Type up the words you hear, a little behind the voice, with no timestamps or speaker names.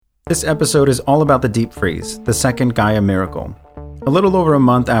This episode is all about the deep freeze, the second Gaia miracle. A little over a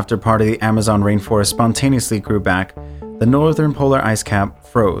month after part of the Amazon rainforest spontaneously grew back, the northern polar ice cap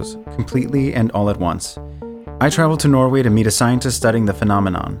froze, completely and all at once. I traveled to Norway to meet a scientist studying the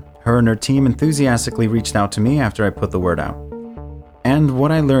phenomenon. Her and her team enthusiastically reached out to me after I put the word out. And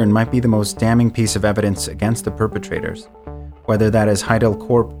what I learned might be the most damning piece of evidence against the perpetrators. Whether that is Heidi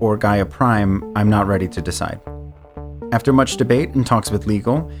Corp or Gaia Prime, I'm not ready to decide. After much debate and talks with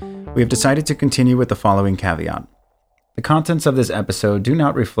legal, we have decided to continue with the following caveat. The contents of this episode do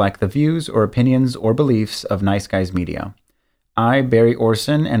not reflect the views or opinions or beliefs of Nice Guys Media. I, Barry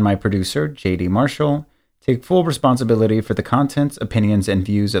Orson, and my producer, JD Marshall, take full responsibility for the contents, opinions, and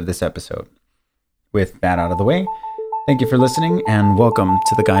views of this episode. With that out of the way, thank you for listening and welcome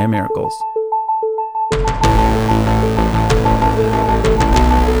to the Gaia Miracles.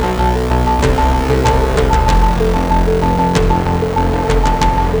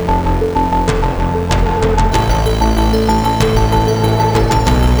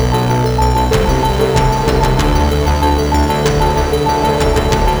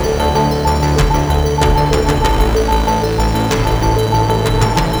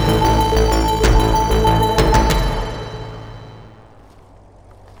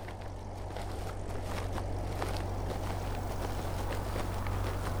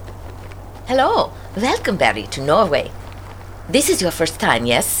 Hello, welcome Barry to Norway. This is your first time,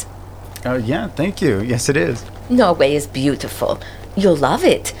 yes? Yeah, thank you. Yes, it is. Norway is beautiful. You'll love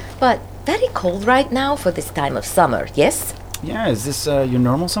it, but very cold right now for this time of summer, yes? Yeah, is this your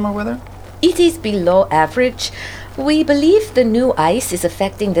normal summer weather? It is below average. We believe the new ice is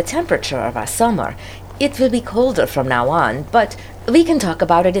affecting the temperature of our summer. It will be colder from now on, but we can talk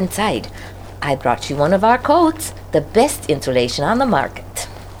about it inside. I brought you one of our coats, the best insulation on the market.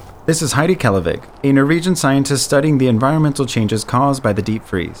 This is Heidi, a Norwegian scientist studying the environmental changes caused by the deep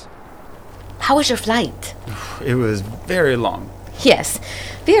freeze. How was your flight? It was very long. Yes,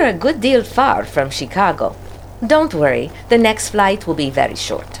 we're a good deal far from Chicago. Don't worry, the next flight will be very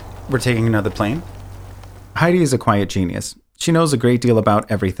short. We're taking another plane? Heidi is a quiet genius. She knows a great deal about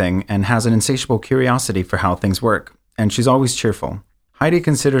everything and has an insatiable curiosity for how things work, and she's always cheerful. Heidi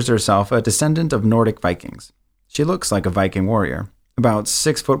considers herself a descendant of Nordic Vikings. She looks like a Viking warrior. About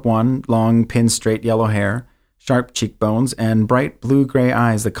 6'1", long, pin-straight yellow hair, sharp cheekbones, and bright blue-gray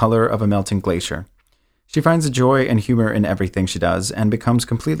eyes the color of a melting glacier. She finds a joy and humor in everything she does and becomes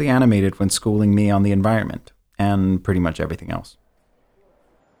completely animated when schooling me on the environment, and pretty much everything else.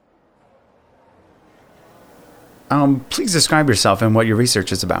 Please describe yourself and what your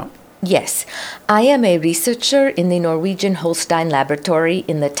research is about. Yes, I am a researcher in the Norwegian Holstein Laboratory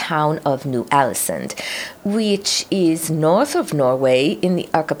in the town of New Alesund, which is north of Norway in the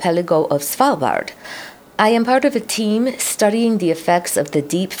archipelago of Svalbard. I am part of a team studying the effects of the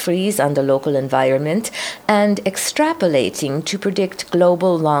deep freeze on the local environment and extrapolating to predict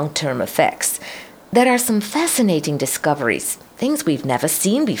global long-term effects. There are some fascinating discoveries, things we've never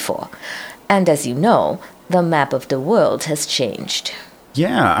seen before. And as you know, the map of the world has changed.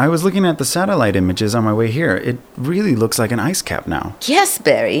 Yeah, I was looking at the satellite images on my way here. It really looks like an ice cap now. Yes,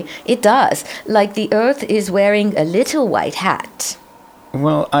 Barry, it does. Like the Earth is wearing a little white hat.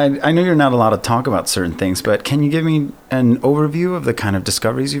 Well, I know you're not allowed to talk about certain things, but can you give me an overview of the kind of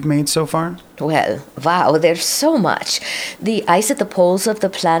discoveries you've made so far? Well, wow, there's so much. The ice at the poles of the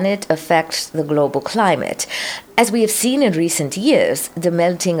planet affects the global climate. As we have seen in recent years, the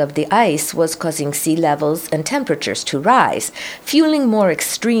melting of the ice was causing sea levels and temperatures to rise, fueling more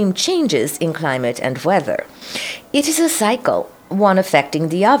extreme changes in climate and weather. It is a cycle, one affecting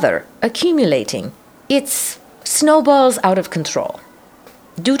the other, accumulating. It's snowballs out of control.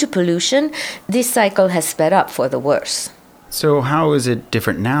 Due to pollution, this cycle has sped up for the worse. So how is it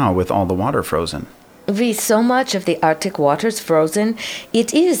different now with all the water frozen? With so much of the Arctic waters frozen,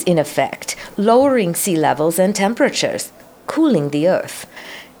 it is, in effect, lowering sea levels and temperatures, cooling the Earth.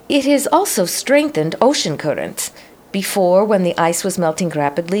 It has also strengthened ocean currents. Before, when the ice was melting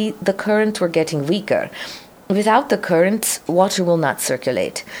rapidly, the currents were getting weaker. Without the currents, water will not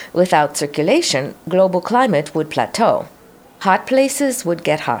circulate. Without circulation, global climate would plateau. Hot places would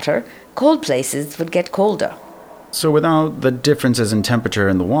get hotter, cold places would get colder. So without the differences in temperature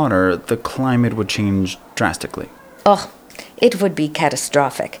in the water, the climate would change drastically. Oh, it would be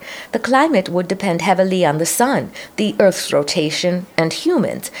catastrophic. The climate would depend heavily on the sun, the Earth's rotation, and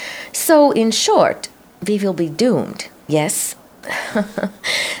humans. So, in short, we will be doomed, yes?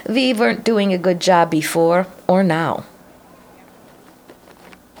 We weren't doing a good job before or now.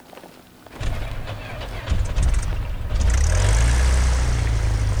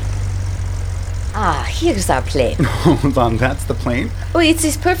 Ah, Here's our plane. Hold on, that's the plane? Oh, it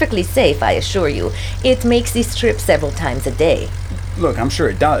is perfectly safe, I assure you. It makes this trip several times a day. Look, I'm sure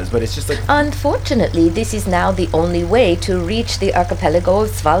it does, but it's just like... Unfortunately, this is now the only way to reach the archipelago of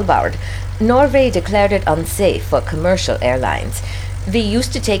Svalbard. Norway declared it unsafe for commercial airlines. We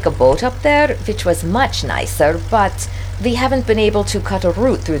used to take a boat up there, which was much nicer, but we haven't been able to cut a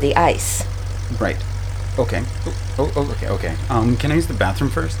route through the ice. Right. Okay. Okay. Can I use the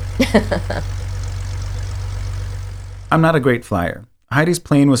bathroom first? I'm not a great flyer. Heidi's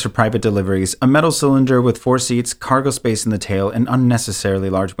plane was for private deliveries, a metal cylinder with 4 seats, cargo space in the tail, and unnecessarily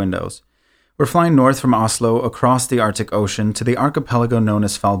large windows. We're flying north from Oslo across the Arctic Ocean to the archipelago known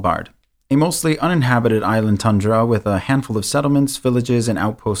as Svalbard, a mostly uninhabited island tundra with a handful of settlements, villages, and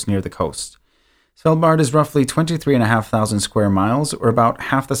outposts near the coast. Svalbard is roughly 23,500 square miles, or about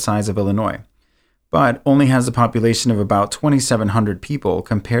half the size of Illinois, but only has a population of about 2,700 people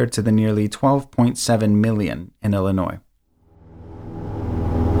compared to the nearly 12.7 million in Illinois.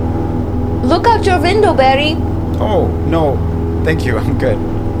 Look out your window, Barry. Oh, no. Thank you. I'm good.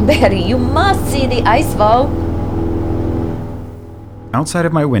 Barry, you must see the ice wall. Outside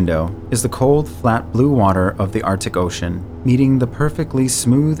of my window is the cold, flat blue water of the Arctic Ocean, meeting the perfectly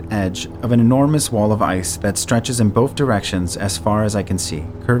smooth edge of an enormous wall of ice that stretches in both directions as far as I can see,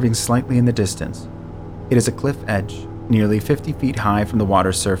 curving slightly in the distance. It is a cliff edge, nearly 50 feet high from the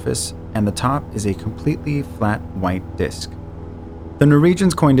water's surface, and the top is a completely flat white disc. The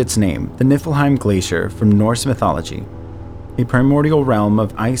Norwegians coined its name, the Niflheim Glacier, from Norse mythology, a primordial realm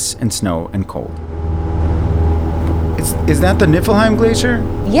of ice and snow and cold. Is that the Niflheim Glacier?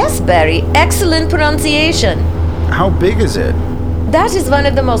 Yes, Barry. Excellent pronunciation. How big is it? That is one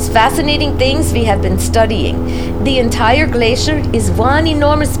of the most fascinating things we have been studying. The entire glacier is one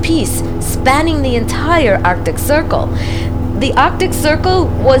enormous piece spanning the entire Arctic Circle. The Arctic Circle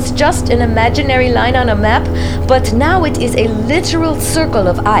was just an imaginary line on a map, but now it is a literal circle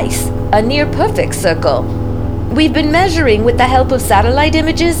of ice, a near-perfect circle. We've been measuring with the help of satellite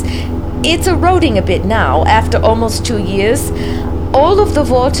images. It's eroding a bit now, after almost 2 years. All of the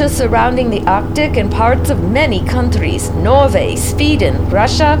water surrounding the Arctic and parts of many countries, Norway, Sweden,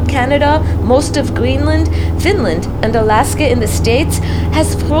 Russia, Canada, most of Greenland, Finland, and Alaska in the States,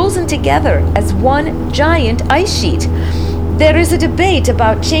 has frozen together as one giant ice sheet. There is a debate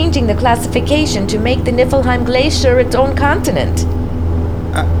about changing the classification to make the Niflheim Glacier its own continent.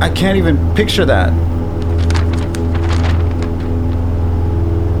 I can't even picture that.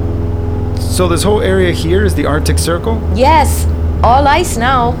 So this whole area here is the Arctic Circle? Yes, all ice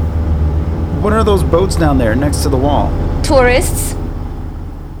now. What are those boats down there next to the wall? Tourists.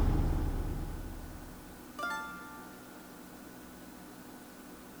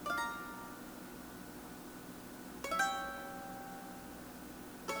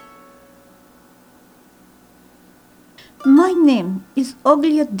 My name is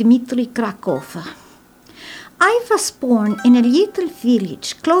Oglia Dmitri Krakova. I was born in a little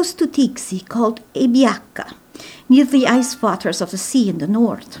village close to Tiksi called Ebiaka, near the ice waters of the sea in the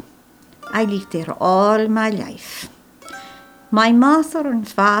north. I lived there all my life. My mother and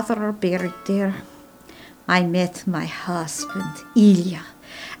father are buried there. I met my husband, Ilya,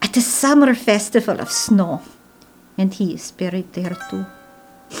 at the summer festival of snow, and he is buried there too.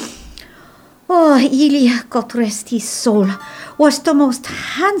 Oh, Ilya, God rest his soul, was the most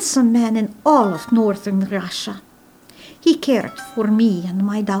handsome man in all of northern Russia. He cared for me and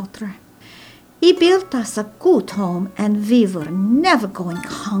my daughter. He built us a good home, and we were never going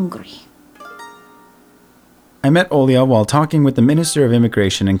hungry. I met Olya while talking with the Minister of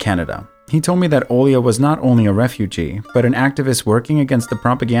Immigration in Canada. He told me that Olya was not only a refugee, but an activist working against the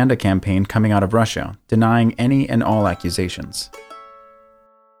propaganda campaign coming out of Russia, denying any and all accusations.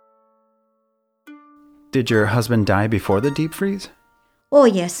 Did your husband die before the deep freeze? Oh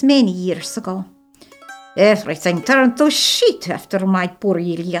yes, many years ago. Everything turned to shit after my poor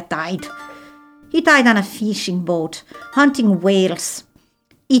Ilya died. He died on a fishing boat, hunting whales.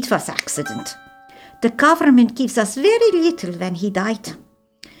 It was accident. The government gives us very little when he died.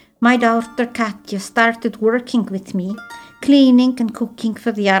 My daughter Katya started working with me, cleaning and cooking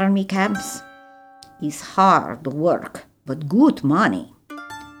for the army camps. It's hard work, but good money.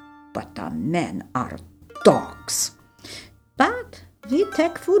 But the men are dogs. But we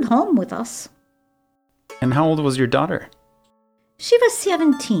take food home with us. And how old was your daughter? She was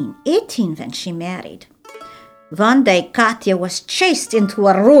 18 when she married. One day Katya was chased into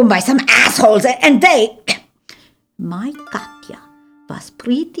a room by some assholes and they... My Katya was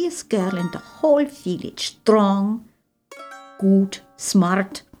prettiest girl in the whole village. Strong, good,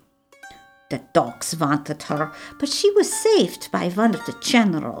 smart. The dogs wanted her, but she was saved by one of the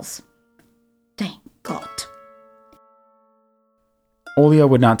generals. Thank got. Olia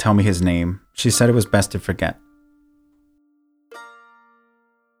would not tell me his name. She said it was best to forget.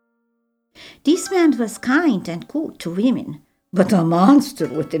 This man was kind and good to women, but a monster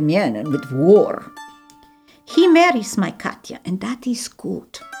with the men and with war. He marries my Katya, and that is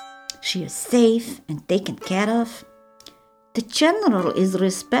good. She is safe and taken care of. The general is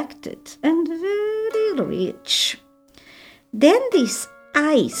respected and very rich. Then this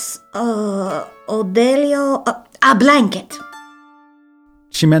ice, Odelio, a blanket.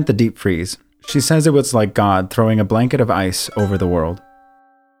 She meant the deep freeze. She says it was like God throwing a blanket of ice over the world.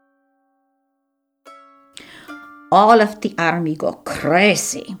 All of the army go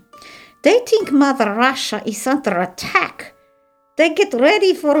crazy. They think Mother Russia is under attack. They get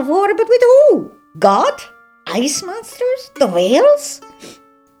ready for war, but with who? God? Ice monsters? The whales?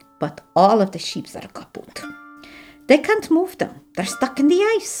 But all of the ships are kaput. They can't move them. They're stuck in the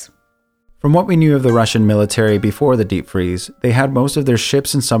ice. From what we knew of the Russian military before the deep freeze, they had most of their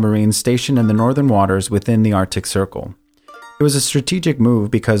ships and submarines stationed in the northern waters within the Arctic Circle. It was a strategic move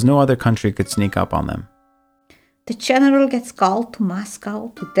because no other country could sneak up on them. The general gets called to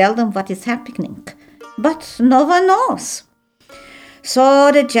Moscow to tell them what is happening, but no one knows.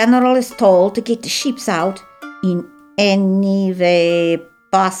 So the general is told to get the ships out in any way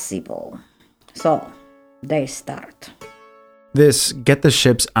possible. So they start. This get the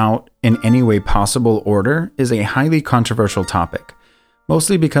ships out in any way possible order is a highly controversial topic,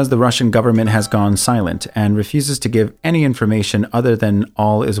 mostly because the Russian government has gone silent and refuses to give any information other than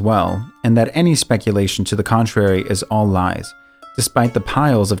all is well, and that any speculation to the contrary is all lies, despite the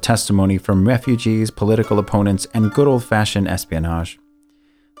piles of testimony from refugees, political opponents, and good old-fashioned espionage.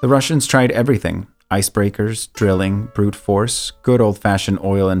 The Russians tried everything: icebreakers, drilling, brute force, good old-fashioned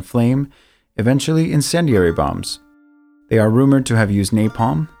oil and flame, eventually incendiary bombs. They are rumored to have used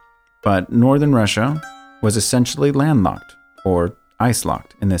napalm, but northern Russia was essentially landlocked, or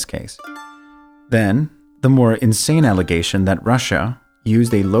ice-locked in this case. Then, the more insane allegation that Russia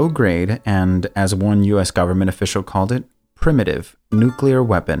used a low-grade and, as one US government official called it, primitive nuclear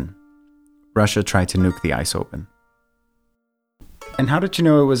weapon. Russia tried to nuke the ice open. And how did you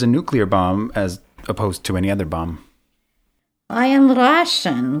know it was a nuclear bomb as opposed to any other bomb? I am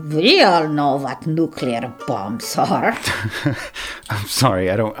Russian. We all know what nuclear bombs are. I'm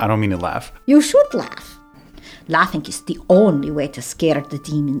sorry, I don't mean to laugh. You should laugh. Laughing is the only way to scare the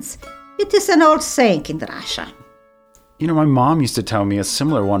demons. It is an old saying in Russia. You know, my mom used to tell me a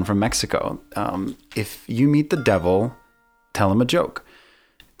similar one from Mexico. If you meet the devil, tell him a joke.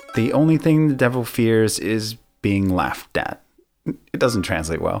 The only thing the devil fears is being laughed at. It doesn't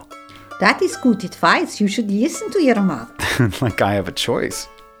translate well. That is good advice. You should listen to your mother. Like I have a choice.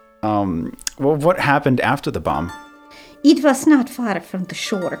 Well, what happened after the bomb? It was not far from the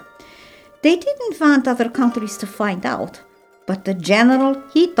shore. They didn't want other countries to find out. But the general,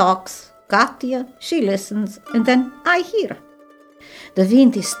 he talks. Katya, she listens. And then I hear. The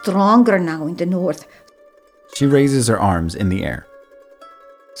wind is stronger now in the north. She raises her arms in the air.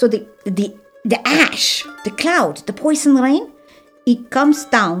 So the ash, the cloud, the poison rain, it comes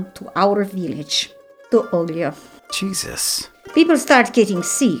down to our village, to Olia. Jesus. People start getting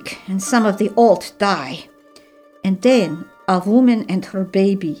sick, and some of the old die. And then a woman and her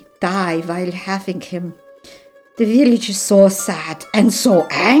baby die while having him. The village is so sad and so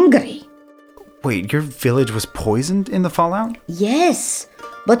angry. Wait, your village was poisoned in the fallout? Yes,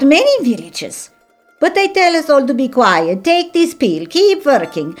 but many villages. But they tell us all to be quiet, take this pill, keep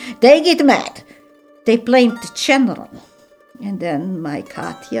working. They get mad. They blame the general. And then my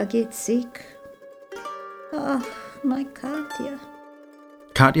Katya gets sick. Oh, my Katya.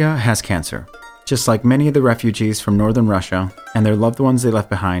 Katya has cancer, just like many of the refugees from northern Russia and their loved ones they left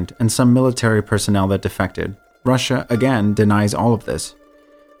behind and some military personnel that defected. Russia, again, denies all of this.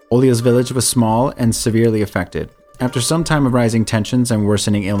 Olia's village was small and severely affected. After some time of rising tensions and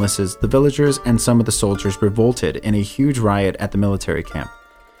worsening illnesses, the villagers and some of the soldiers revolted in a huge riot at the military camp.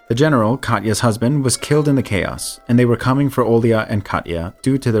 The general, Katya's husband, was killed in the chaos, and they were coming for Olia and Katya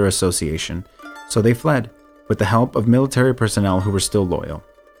due to their association, so they fled, with the help of military personnel who were still loyal.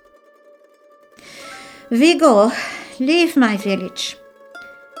 We go, leave my village.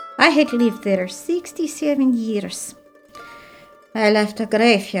 I had lived there 67 years. I left a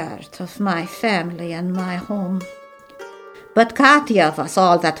graveyard of my family and my home. But Katya was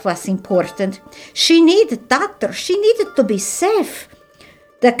all that was important. She needed doctors. She needed to be safe.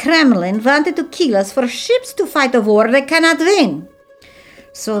 The Kremlin wanted to kill us for ships to fight a war they cannot win.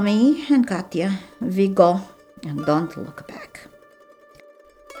 So me and Katya, we go and don't look back.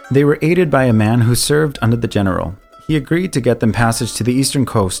 They were aided by a man who served under the general. He agreed to get them passage to the eastern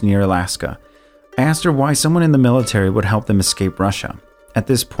coast near Alaska. I asked her why someone in the military would help them escape Russia. At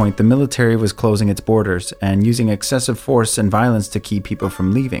this point, the military was closing its borders and using excessive force and violence to keep people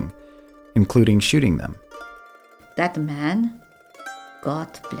from leaving, including shooting them. That man,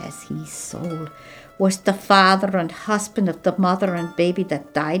 God bless his soul, was the father and husband of the mother and baby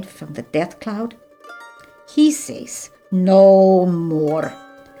that died from the death cloud. He says, "No more.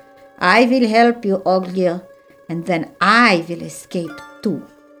 I will help you, Olya, and then I will escape too."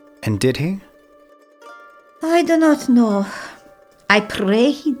 And did he? I do not know. I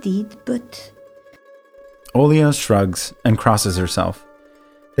pray he did, but... Olya shrugs and crosses herself.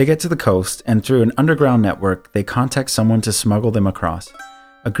 They get to the coast, and through an underground network, they contact someone to smuggle them across.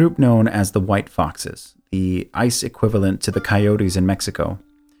 A group known as the White Foxes, the ice equivalent to the Coyotes in Mexico.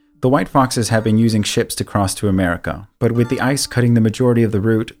 The White Foxes have been using ships to cross to America, but with the ice cutting the majority of the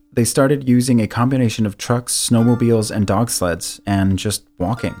route, they started using a combination of trucks, snowmobiles, and dog sleds, and just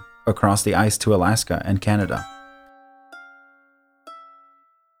walking across the ice to Alaska and Canada.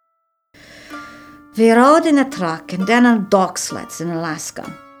 We rode in a truck and then on dog sleds in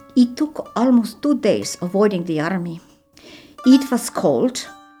Alaska. It took almost 2 days avoiding the army. It was cold,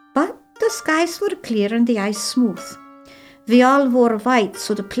 but the skies were clear and the ice smooth. We all wore white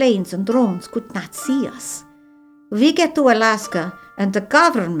so the planes and drones could not see us. We get to Alaska and the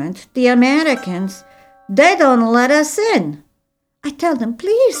government, the Americans, they don't let us in. I tell them,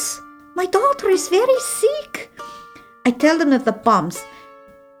 "Please, my daughter is very sick." I tell them of the bombs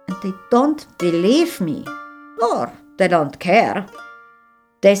and they don't believe me, or they don't care.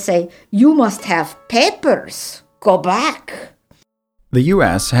 They say, "You must have papers. Go back." The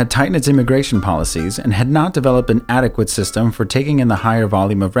U.S. had tightened its immigration policies and had not developed an adequate system for taking in the higher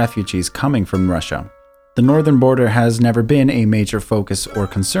volume of refugees coming from Russia. The northern border has never been a major focus or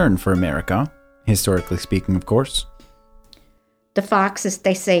concern for America, historically speaking, of course. The Foxes,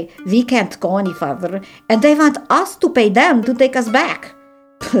 they say, "We can't go any further, and they want us to pay them to take us back.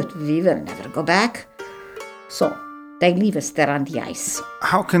 But we will never go back." So they leave us there on the ice.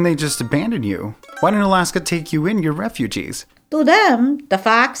 How can they just abandon you? Why didn't Alaska take you in, your refugees? To them, the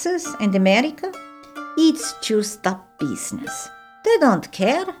Foxes and America, it's just a business. They don't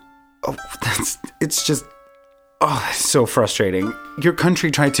care. Oh, it's so frustrating. Your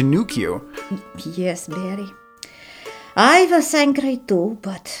country tried to nuke you. Yes, Barry. I was angry too,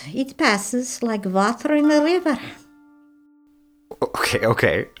 but it passes like water in a river.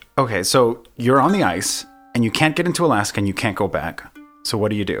 Okay, so you're on the ice, and you can't get into Alaska, and you can't go back. So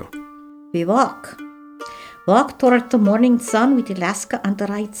what do? We walk. Walk toward the morning sun with Alaska on the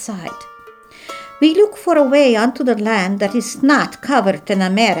right side. We look for a way onto the land that is not covered in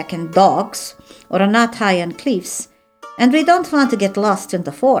American dogs or not high on cliffs, and we don't want to get lost in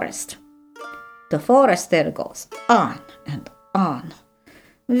the forest. The forest there goes on and on,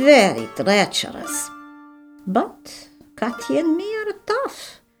 very treacherous. But Katya and me are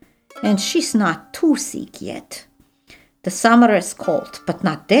tough, and she's not too sick yet. The summer is cold, but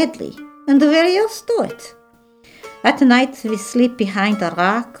not deadly, and we're used to it. At night, we sleep behind a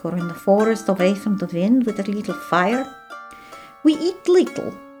rock or in the forest away from the wind with a little fire. We eat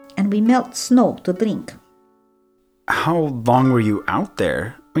little, and we melt snow to drink. How long were you out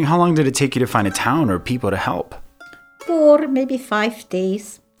there? I mean, how long did it take you to find a town or people to help? 4, maybe 5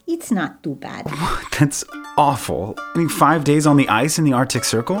 days. It's not too bad. That's awful. I mean, 5 days on the ice in the Arctic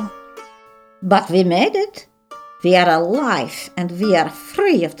Circle? But we made it. We are alive, and we are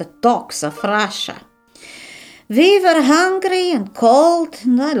free of the dogs of Russia. We were hungry and cold,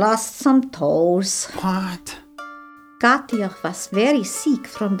 and I lost some toes. What? Katya was very sick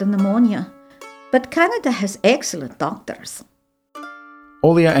from the pneumonia, but Canada has excellent doctors.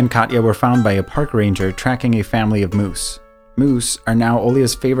 Olya and Katya were found by a park ranger tracking a family of moose. Moose are now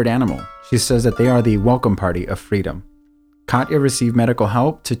Olya's favorite animal. She says that they are the welcome party of freedom. Katya received medical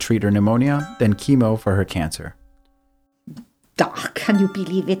help to treat her pneumonia, then chemo for her cancer. Can you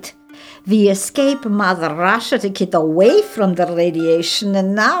believe it? We escaped Mother Russia to get away from the radiation,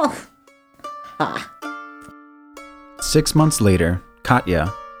 and now... 6 months later,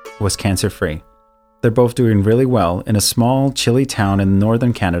 Katya was cancer-free. They're both doing really well in a small, chilly town in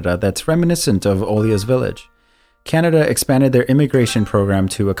northern Canada that's reminiscent of Olya's village. Canada expanded their immigration program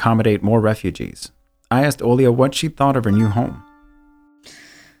to accommodate more refugees. I asked Olya what she thought of her new home.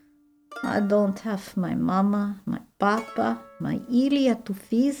 I don't have my mama, my papa, my Ilya to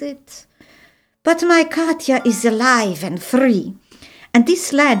visit. But my Katya is alive and free. And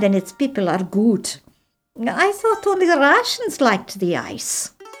this land and its people are good. I thought only the Russians liked the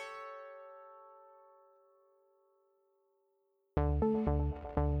ice.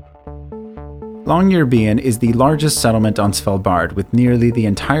 Longyearbyen is the largest settlement on Svalbard, with nearly the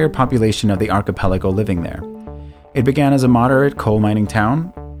entire population of the archipelago living there. It began as a moderate coal mining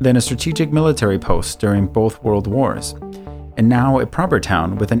town, then a strategic military post during both World Wars, and now a proper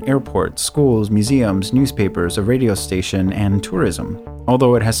town with an airport, schools, museums, newspapers, a radio station, and tourism,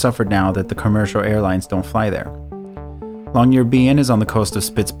 although it has suffered now that the commercial airlines don't fly there. Longyearbyen is on the coast of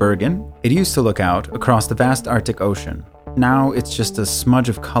Spitsbergen. It used to look out across the vast Arctic Ocean. Now it's just a smudge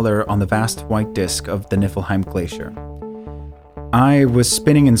of color on the vast white disk of the Niflheim Glacier. I was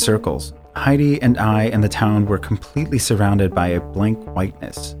spinning in circles. Heidi and I and the town were completely surrounded by a blank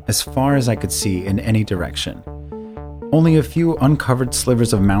whiteness, as far as I could see in any direction. Only a few uncovered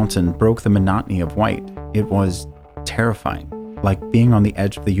slivers of mountain broke the monotony of white. It was terrifying, like being on the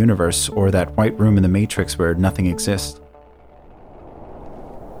edge of the universe or that white room in the Matrix where nothing exists.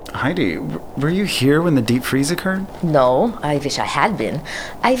 Heidi, were you here when the deep freeze occurred? No, I wish I had been.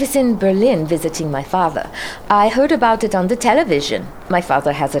 I was in Berlin visiting my father. I heard about it on the television. My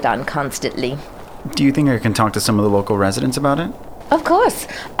father has it on constantly. Do you think I can talk to some of the local residents about it? Of course.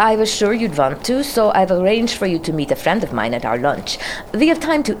 I was sure you'd want to, so I've arranged for you to meet a friend of mine at our lunch. We have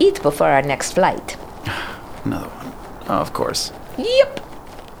time to eat before our next flight. Another one. Of course. Yep.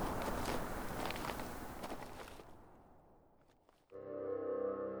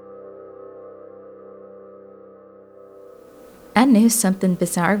 I knew something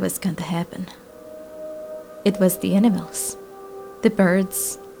bizarre was going to happen. It was the animals. The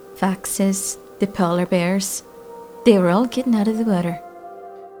birds, foxes, the polar bears. They were all getting out of the water.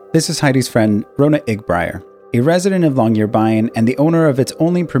 This is Heidi's friend, Rona Igbreyer, a resident of Longyearbyen and the owner of its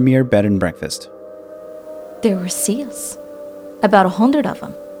only premier bed and breakfast. There were seals. About 100 of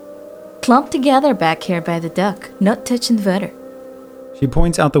them. Clumped together back here by the dock, not touching the water. She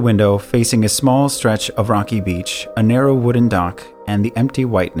points out the window, facing a small stretch of rocky beach, a narrow wooden dock, and the empty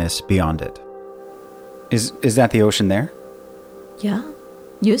whiteness beyond it. Is that the ocean there? Yeah,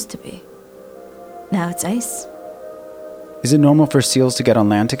 used to be. Now it's ice. Is it normal for seals to get on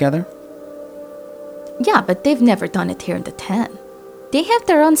land together? Yeah, but they've never done it here in the town. They have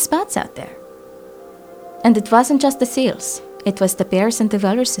their own spots out there. And it wasn't just the seals. It was the bears and the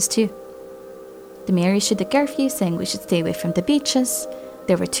walruses too. The mayor issued a curfew saying we should stay away from the beaches.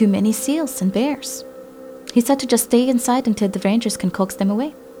 There were too many seals and bears. He said to just stay inside until the rangers can coax them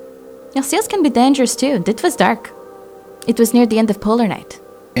away. Now, seals can be dangerous too, and it was dark. It was near the end of polar night.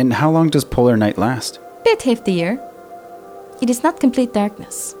 And how long does polar night last? About half the year. It is not complete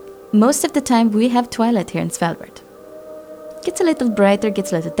darkness. Most of the time we have twilight here in Svalbard. Gets a little brighter,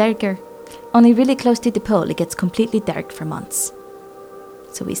 gets a little darker. Only really close to the pole it gets completely dark for months.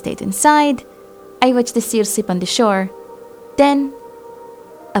 So we stayed inside. I watched the seals sleep on the shore. Then,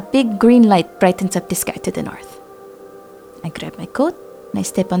 a big green light brightens up the sky to the north. I grab my coat and I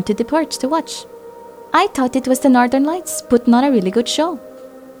step onto the porch to watch. I thought it was the Northern Lights putting on a really good show.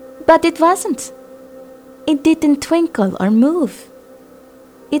 But it wasn't. It didn't twinkle or move.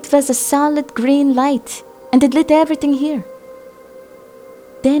 It was a solid green light, and it lit everything here.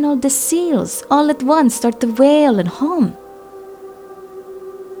 Then all the seals, all at once, start to wail and hum.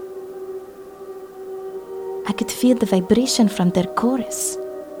 I could feel the vibration from their chorus.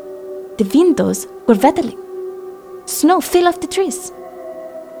 The windows were rattling. Snow fell off the trees.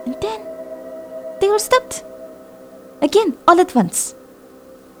 And then they all stopped. Again, all at once.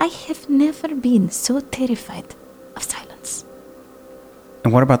 I have never been so terrified of silence.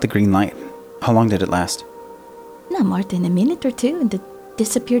 And what about the green light? How long did it last? No more than a minute or two, and it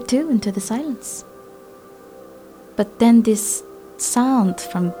disappeared too into the silence. But then this sound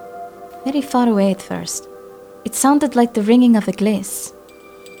from very far away at first. It sounded like the ringing of a glass,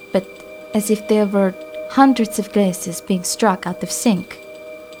 but as if there were hundreds of glasses being struck out of sync,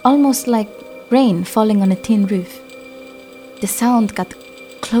 almost like rain falling on a tin roof. The sound got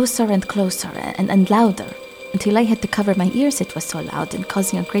closer and closer and louder, until I had to cover my ears. It was so loud and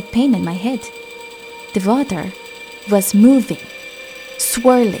causing a great pain in my head. The water was moving,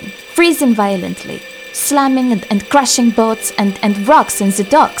 swirling, freezing violently, slamming and crushing boats and rocks in the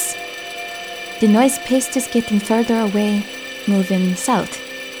docks. The noise paced us getting further away, moving south.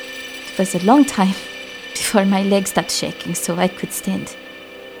 It was a long time before my legs stopped shaking so I could stand.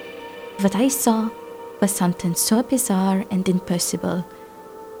 What I saw was something so bizarre and impossible.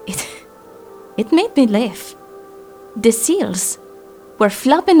 It made me laugh. The seals were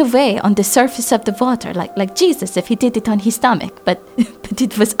flopping away on the surface of the water like Jesus if he did it on his stomach, but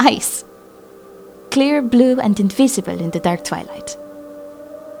it was ice. Clear, blue, and invisible in the dark twilight.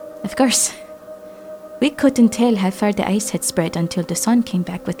 Of course, we couldn't tell how far the ice had spread until the sun came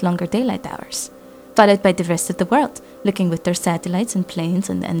back with longer daylight hours, followed by the rest of the world, looking with their satellites and planes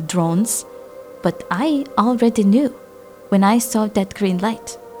and drones. But I already knew when I saw that green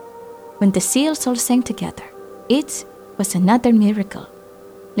light. When the seals all sang together, it was another miracle,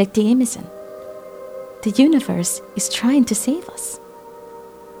 like the Amazon. The universe is trying to save us.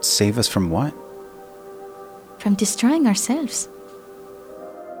 Save us from what? From destroying ourselves.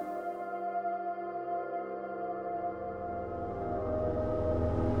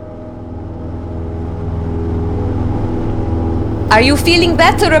 Are you feeling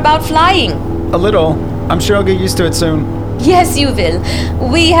better about flying? A little. I'm sure I'll get used to it soon. Yes, you will.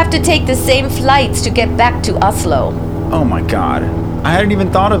 We have to take the same flights to get back to Oslo. Oh my god. I hadn't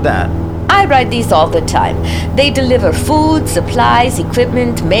even thought of that. I ride these all the time. They deliver food, supplies,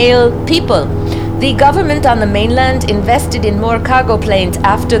 equipment, mail, people. The government on the mainland invested in more cargo planes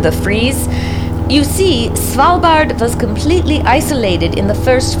after the freeze. You see, Svalbard was completely isolated in the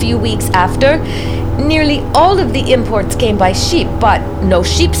first few weeks after. Nearly all of the imports came by ship, but no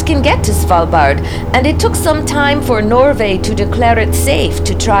ships can get to Svalbard, and it took some time for Norway to declare it safe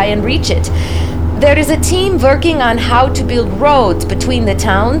to try and reach it. There is a team working on how to build roads between the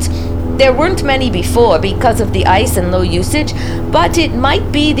towns. There weren't many before because of the ice and low usage, but it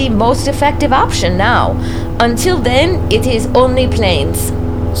might be the most effective option now. Until then, it is only planes.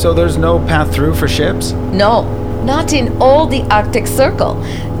 So there's no path through for ships? No, not in all the Arctic Circle.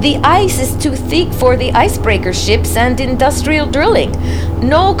 The ice is too thick for the icebreaker ships and industrial drilling.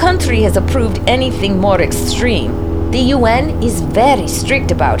 No country has approved anything more extreme. The UN is very strict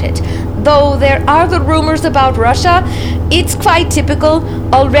about it. Though there are the rumors about Russia, it's quite typical,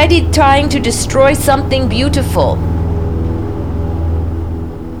 already trying to destroy something beautiful.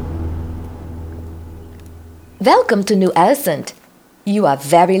 Welcome to New Alcent. You are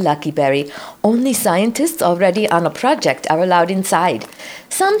very lucky, Barry. Only scientists already on a project are allowed inside.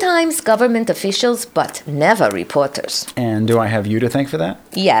 Sometimes government officials, but never reporters. And do I have you to thank for that?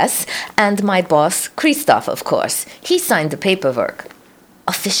 Yes, and my boss, Christoph, of course. He signed the paperwork.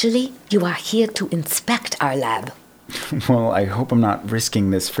 Officially, you are here to inspect our lab. Well, I hope I'm not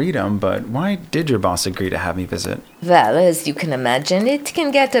risking this freedom, but why did your boss agree to have me visit? Well, as you can imagine, it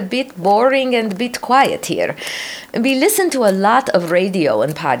can get a bit boring and a bit quiet here. We listen to a lot of radio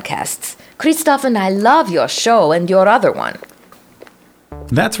and podcasts. Christoph and I love your show and your other one.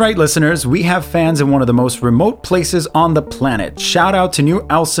 That's right, listeners. We have fans in one of the most remote places on the planet. Shout out to New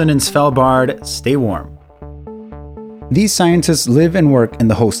Alcen and Svalbard. Stay warm. These scientists live and work in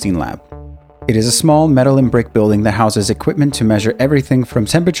the hosting lab. It is a small metal and brick building that houses equipment to measure everything from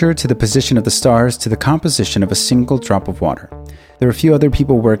temperature to the position of the stars to the composition of a single drop of water. There are a few other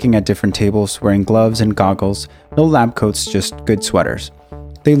people working at different tables, wearing gloves and goggles, no lab coats, just good sweaters.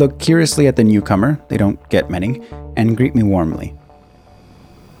 They look curiously at the newcomer, they don't get many, and greet me warmly.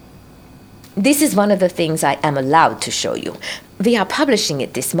 This is one of the things I am allowed to show you. We are publishing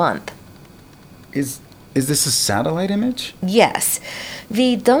it this month. Is this a satellite image? Yes.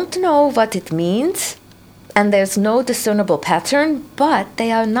 We don't know what it means, and there's no discernible pattern, but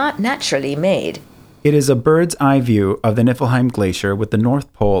they are not naturally made. It is a bird's eye view of the Niflheim Glacier with the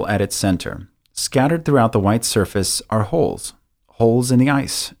North Pole at its center. Scattered throughout the white surface are holes. Holes in the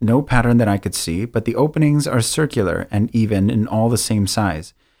ice. No pattern that I could see, but the openings are circular and even in all the same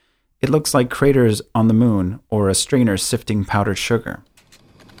size. It looks like craters on the moon or a strainer sifting powdered sugar.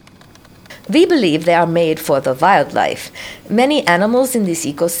 We believe they are made for the wildlife. Many animals in this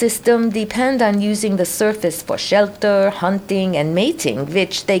ecosystem depend on using the surface for shelter, hunting, and mating,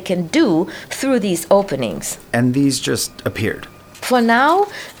 which they can do through these openings. And these just appeared. For now,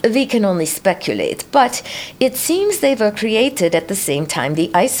 we can only speculate, but it seems they were created at the same time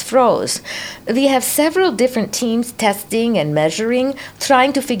the ice froze. We have several different teams testing and measuring,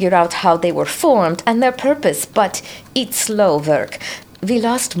 trying to figure out how they were formed and their purpose, but it's slow work. We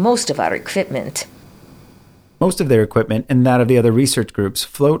lost most of our equipment. Most of their equipment and that of the other research groups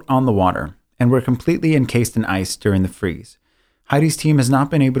float on the water and were completely encased in ice during the freeze. Heidi's team has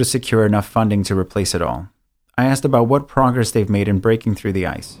not been able to secure enough funding to replace it all. I asked about what progress they've made in breaking through the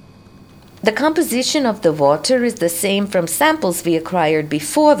ice. The composition of the water is the same from samples we acquired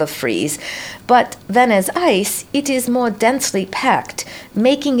before the freeze, but then as ice, it is more densely packed,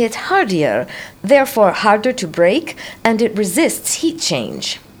 making it hardier, therefore harder to break, and it resists heat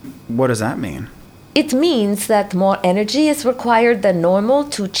change. What does that mean? It means that more energy is required than normal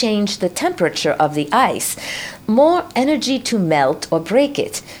to change the temperature of the ice, more energy to melt or break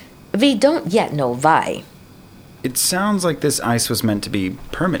it. We don't yet know why. It sounds like this ice was meant to be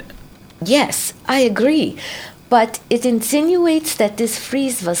permanent. Yes, I agree. But it insinuates that this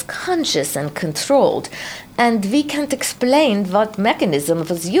freeze was conscious and controlled, and we can't explain what mechanism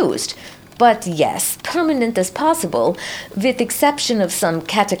was used. but yes, permanent as possible, with exception of some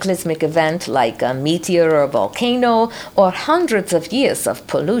cataclysmic event like a meteor or volcano or hundreds of years of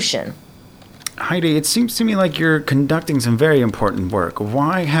pollution. Heidi, it seems to me like you're conducting some very important work.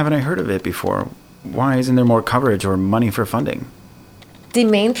 Why haven't I heard of it before? Why isn't there more coverage or money for funding? The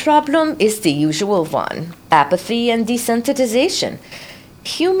main problem is the usual one: apathy and desensitization.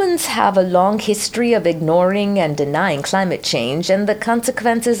 Humans have a long history of ignoring and denying climate change and the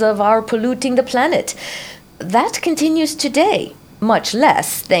consequences of our polluting the planet. That continues today, much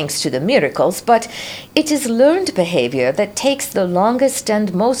less thanks to the miracles, but it is learned behavior that takes the longest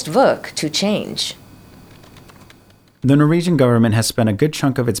and most work to change. The Norwegian government has spent a good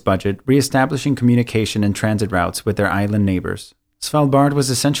chunk of its budget re-establishing communication and transit routes with their island neighbors. Svalbard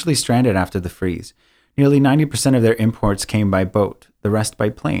was essentially stranded after the freeze. Nearly 90% of their imports came by boat, the rest by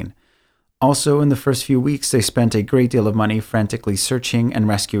plane. Also, in the first few weeks, they spent a great deal of money frantically searching and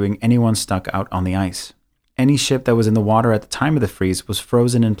rescuing anyone stuck out on the ice. Any ship that was in the water at the time of the freeze was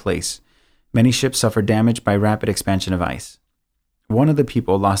frozen in place. Many ships suffered damage by rapid expansion of ice. One of the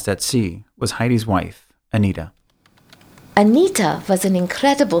people lost at sea was Heidi's wife, Anita. Anita was an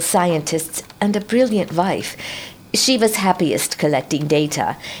incredible scientist and a brilliant wife. She was happiest collecting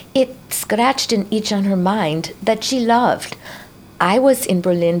data. It scratched an itch on her mind that she loved. I was in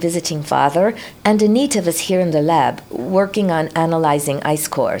Berlin visiting father, and Anita was here in the lab, working on analyzing ice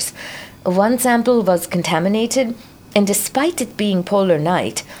cores. One sample was contaminated, and despite it being polar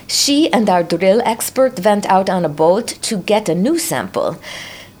night, she and our drill expert went out on a boat to get a new sample.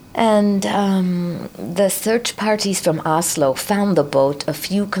 And the search parties from Oslo found the boat a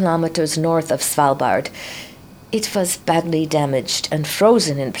few kilometers north of Svalbard. It was badly damaged and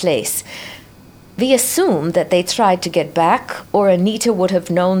frozen in place. We assumed that they tried to get back, or Anita would have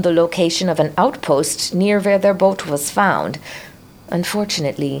known the location of an outpost near where their boat was found.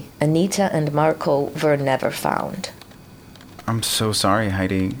 Unfortunately, Anita and Marco were never found. I'm so sorry,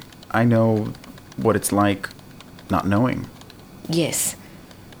 Heidi. I know what it's like not knowing. Yes.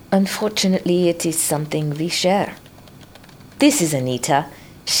 Unfortunately, it is something we share. This is Anita.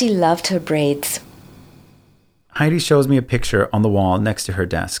 She loved her braids. Heidi shows me a picture on the wall next to her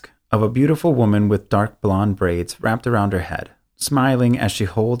desk of a beautiful woman with dark blonde braids wrapped around her head, smiling as she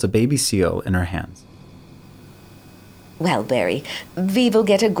holds a baby seal in her hands. Well, Barry, we will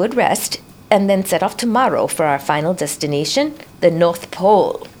get a good rest and then set off tomorrow for our final destination, the North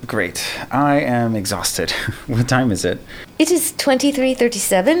Pole. Great. I am exhausted. What time is it? It is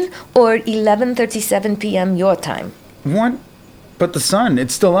 23:37 or 11:37 p.m. your time. What? But the sun,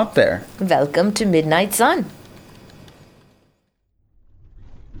 it's still up there. Welcome to Midnight Sun.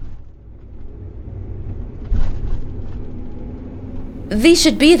 We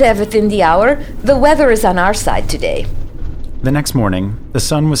should be there within the hour. The weather is on our side today. The next morning, the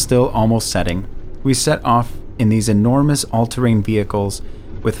sun was still almost setting. We set off in these enormous all-terrain vehicles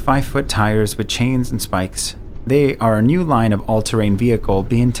with 5-foot tires with chains and spikes. They are a new line of all-terrain vehicle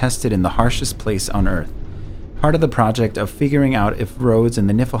being tested in the harshest place on Earth. Part of the project of figuring out if roads in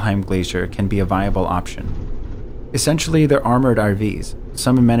the Niflheim Glacier can be a viable option. Essentially, they're armored RVs.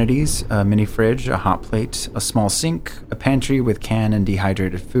 Some amenities, a mini fridge, a hot plate, a small sink, a pantry with canned and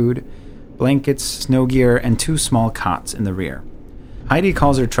dehydrated food, blankets, snow gear, and 2 small cots in the rear. Heidi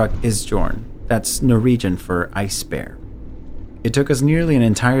calls her truck Isbjorn. That's Norwegian for ice bear. It took us nearly an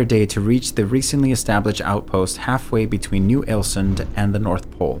entire day to reach the recently established outpost halfway between New Ålesund and the North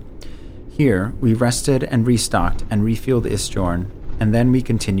Pole. Here, we rested and restocked and refueled Isbjorn, and then we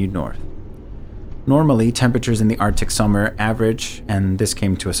continued north. Normally, temperatures in the Arctic summer average, and this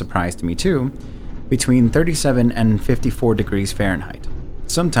came to a surprise to me too, between 37 and 54 degrees Fahrenheit,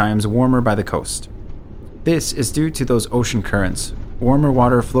 sometimes warmer by the coast. This is due to those ocean currents. Warmer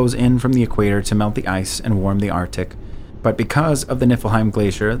water flows in from the equator to melt the ice and warm the Arctic, but because of the Niflheim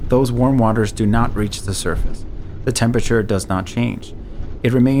Glacier, those warm waters do not reach the surface. The temperature does not change.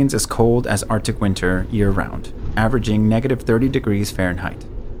 It remains as cold as Arctic winter year-round, averaging negative 30 degrees Fahrenheit.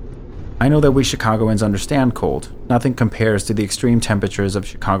 I know that we Chicagoans understand cold. Nothing compares to the extreme temperatures of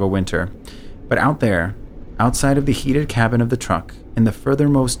Chicago winter. But out there, outside of the heated cabin of the truck, in the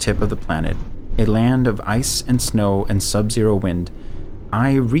furthermost tip of the planet, a land of ice and snow and sub-zero wind,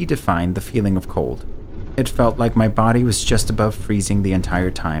 I redefined the feeling of cold. It felt like my body was just above freezing the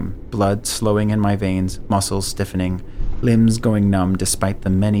entire time, blood slowing in my veins, muscles stiffening, limbs going numb despite the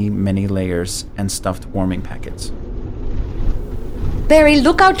many, many layers and stuffed warming packets. Barry,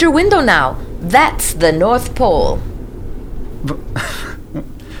 look out your window now. That's the North Pole.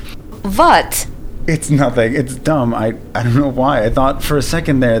 What? It's nothing. It's dumb. I don't know why. I thought for a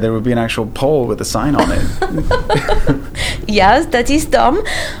second there would be an actual pole with a sign on it. Yes, that is dumb,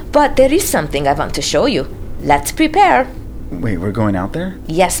 but there is something I want to show you. Let's prepare. Wait, we're going out there?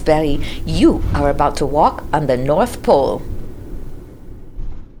 Yes, Barry. You are about to walk on the North Pole.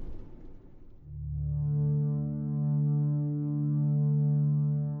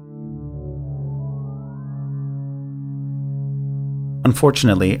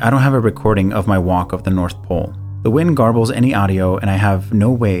 Unfortunately, I don't have a recording of my walk of the North Pole. The wind garbles any audio, and I have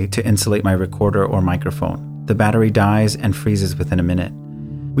no way to insulate my recorder or microphone. The battery dies and freezes within a minute.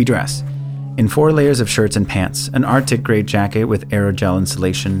 We dress. In 4 layers of shirts and pants, an Arctic grade jacket with aerogel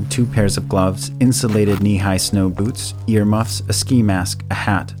insulation, 2 pairs of gloves, insulated knee-high snow boots, earmuffs, a ski mask, a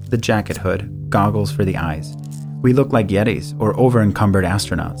hat, the jacket hood, goggles for the eyes. We look like Yetis or over-encumbered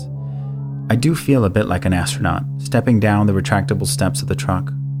astronauts. I do feel a bit like an astronaut, stepping down the retractable steps of the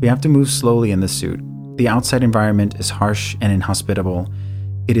truck. We have to move slowly in the suit. The outside environment is harsh and inhospitable.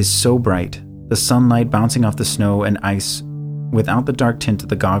 It is so bright, the sunlight bouncing off the snow and ice. Without the dark tint of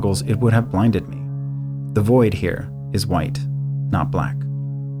the goggles, it would have blinded me. The void here is white, not black.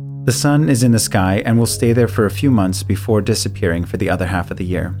 The sun is in the sky and will stay there for a few months before disappearing for the other half of the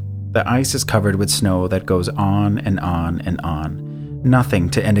year. The ice is covered with snow that goes on and on and on. Nothing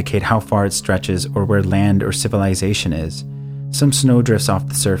to indicate how far it stretches or where land or civilization is. Some snow drifts off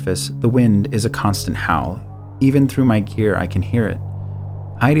the surface. The wind is a constant howl. Even through my gear, I can hear it.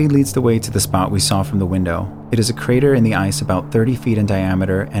 Heidi leads the way to the spot we saw from the window. It is a crater in the ice about 30 feet in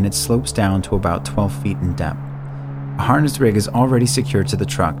diameter, and it slopes down to about 12 feet in depth. A harness rig is already secured to the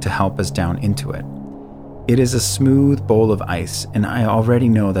truck to help us down into it. It is a smooth bowl of ice, and I already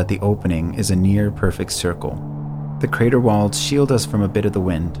know that the opening is a near-perfect circle. The crater walls shield us from a bit of the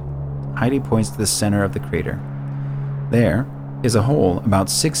wind. Heidi points to the center of the crater. There is a hole about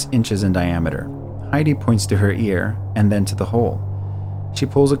 6 inches in diameter. Heidi points to her ear and then to the hole. She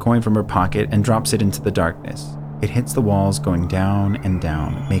pulls a coin from her pocket and drops it into the darkness. It hits the walls going down and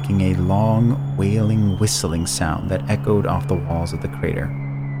down, making a long, wailing, whistling sound that echoed off the walls of the crater.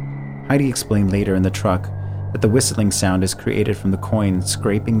 Heidi explained later in the truck that the whistling sound is created from the coin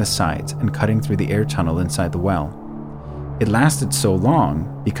scraping the sides and cutting through the air tunnel inside the well. It lasted so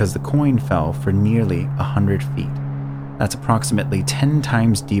long because the coin fell for nearly 100 feet. That's approximately 10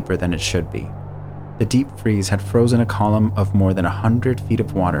 times deeper than it should be. The deep freeze had frozen a column of more than 100 feet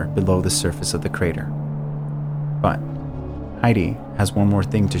of water below the surface of the crater. But Heidi has one more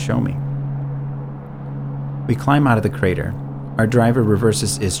thing to show me. We climb out of the crater. Our driver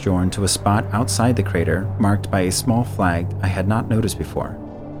reverses Isjorn to a spot outside the crater marked by a small flag I had not noticed before.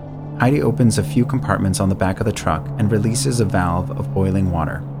 Heidi opens a few compartments on the back of the truck and releases a valve of boiling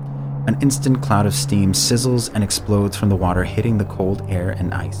water. An instant cloud of steam sizzles and explodes from the water hitting the cold air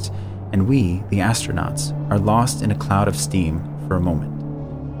and ice, and we, the astronauts, are lost in a cloud of steam for a moment.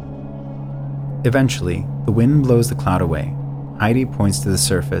 Eventually, the wind blows the cloud away. Heidi points to the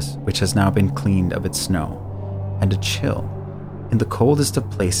surface, which has now been cleaned of its snow, and a chill, in the coldest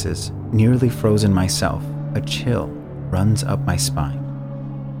of places, nearly frozen myself, a chill runs up my spine.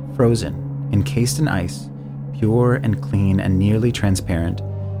 Frozen, encased in ice, pure and clean and nearly transparent,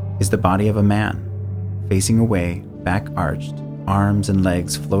 is the body of a man, facing away, back arched, arms and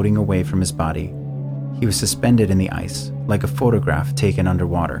legs floating away from his body. He was suspended in the ice, like a photograph taken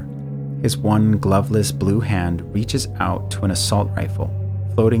underwater. His one gloveless blue hand reaches out to an assault rifle,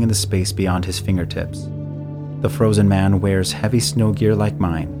 floating in the space beyond his fingertips. The frozen man wears heavy snow gear like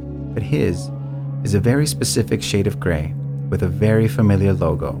mine, but his is a very specific shade of gray with a very familiar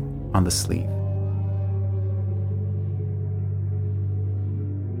logo on the sleeve.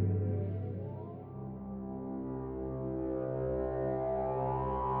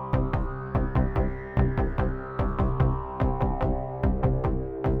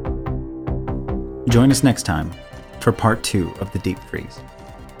 Join us next time for part 2 of the Deep Freeze.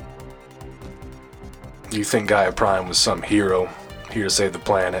 You think Gaia Prime was some hero here to save the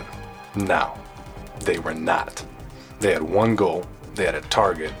planet? No, they were not. They had one goal, they had a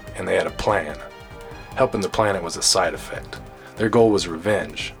target, and they had a plan. Helping the planet was a side effect. Their goal was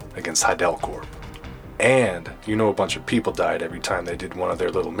revenge against Heidel Corp. And you know a bunch of people died every time they did one of their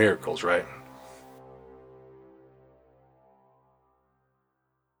little miracles, right?